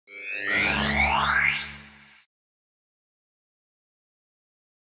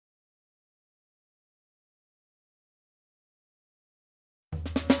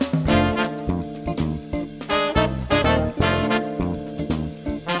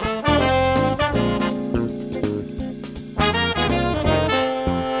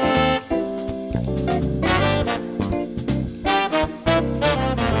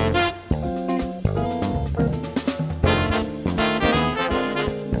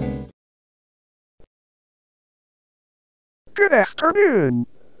Good afternoon.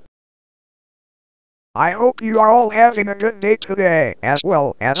 I hope you are all having a good day today, as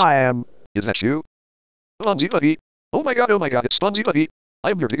well as I am. Is that you? BonziBUDDY. Oh my god, it's BonziBUDDY.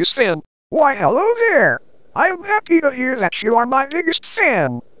 I'm your biggest fan. Why, hello there. I am happy to hear that you are my biggest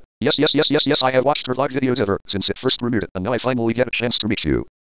fan. Yes, I have watched your vlog videos ever since it first premiered, and now I finally get a chance to meet you.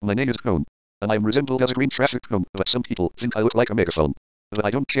 My name is Cone, and I'm resembled as a green traffic cone, but some people think I look like a megaphone. But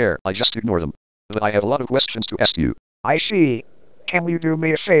I don't care, I just ignore them. But I have a lot of questions to ask you. I see. Can you do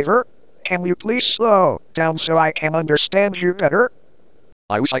me a favor? Can you please slow down so I can understand you better?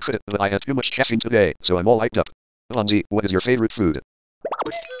 I wish I could, but I had too much caffeine today, so I'm all hyped up. Bonzi, what is your favorite food?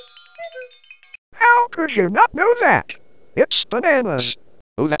 How could you not know that? It's bananas.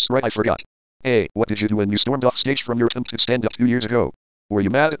 Oh, that's right, I forgot. Hey, what did you do when you stormed off stage from your attempted stand-up 2 years ago? Were you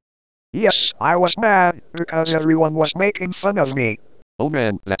mad? Yes, I was mad, because everyone was making fun of me. Oh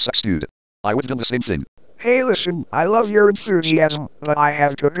man, that sucks, dude. I would've done the same thing. Hey listen, I love your enthusiasm, but I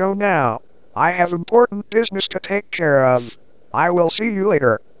have to go now. I have important business to take care of. I will see you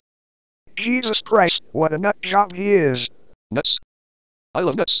later. Jesus Christ, what a nut job he is. Nuts? I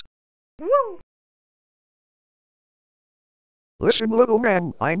love nuts. Woo! Listen, little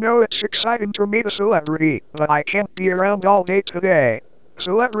man, I know it's exciting to meet a celebrity, but I can't be around all day today.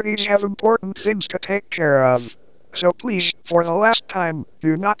 Celebrities have important things to take care of. So please, for the last time,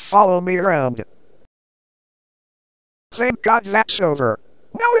 do not follow me around. Thank God that's over.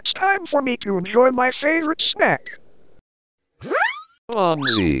 Now it's time for me to enjoy my favorite snack.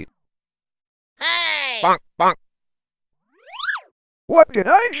 Bonzi. Hey! Bonk, bonk. What did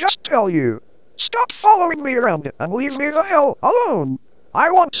I just tell you? Stop following me around and leave me the hell alone.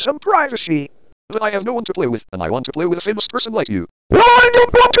 I want some privacy. But I have no one to play with, and I want to play with a famous person like you. Well, I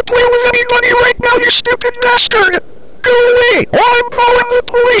don't want to play with anybody right now, you stupid bastard! Go away, or I'm calling the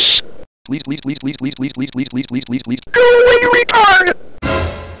police! Please. Go away, you retard!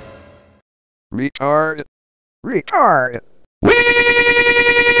 Retard. Retard.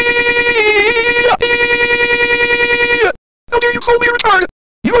 How dare you call me retard?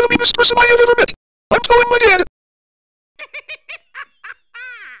 You are the meanest person I have ever met. I'm telling my dad.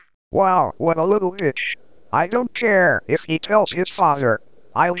 Wow, what a little bitch. I don't care if he tells his father.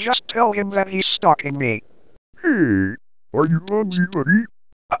 I'll just tell him that he's stalking me. Hey, are you BonziBUDDY?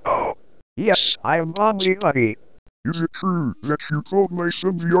 Uh-oh. Yes, I'm BonziBUDDY. Is it true that you called my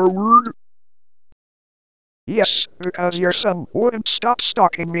son the R-word? Yes, because your son wouldn't stop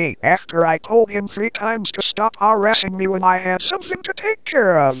stalking me after I told him 3 times to stop harassing me when I had something to take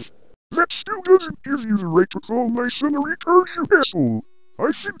care of. That still doesn't give you the right to call my son a retard, you asshole.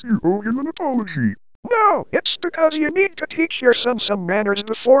 I think you owe him an apology. No, it's because you need to teach your son some manners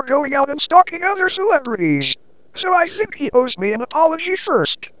before going out and stalking other celebrities. So I think he owes me an apology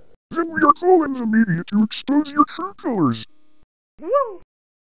first. Then we are calling the media to expose your true colors. Woo!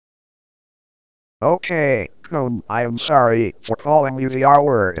 Okay, Cone, I am sorry for calling you the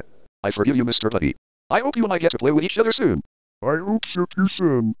R-word. I forgive you, Mr. Buddy. I hope you and I get to play with each other soon. I hope so too,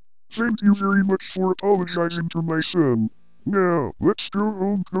 son. Thank you very much for apologizing to my son. Now, let's go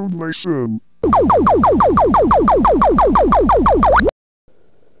home, Cone, my son.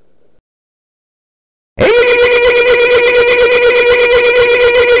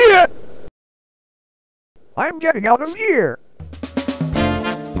 I'm getting out of here!